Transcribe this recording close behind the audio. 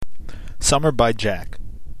Summer by Jack.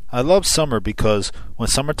 I love summer because when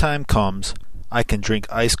summertime comes, I can drink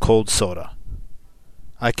ice-cold soda.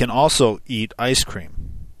 I can also eat ice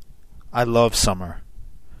cream. I love summer.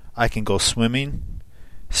 I can go swimming.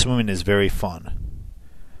 Swimming is very fun.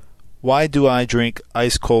 Why do I drink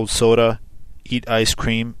ice-cold soda, eat ice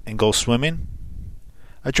cream, and go swimming?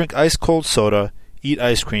 I drink ice-cold soda, eat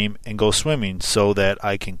ice cream, and go swimming so that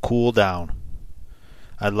I can cool down.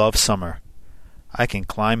 I love summer. I can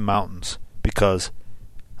climb mountains because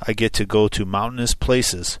I get to go to mountainous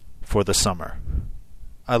places for the summer.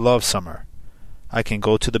 I love summer. I can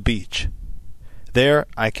go to the beach. There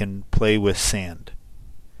I can play with sand.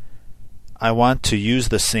 I want to use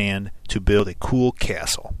the sand to build a cool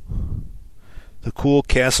castle. The cool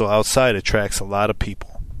castle outside attracts a lot of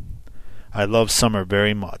people. I love summer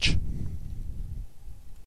very much.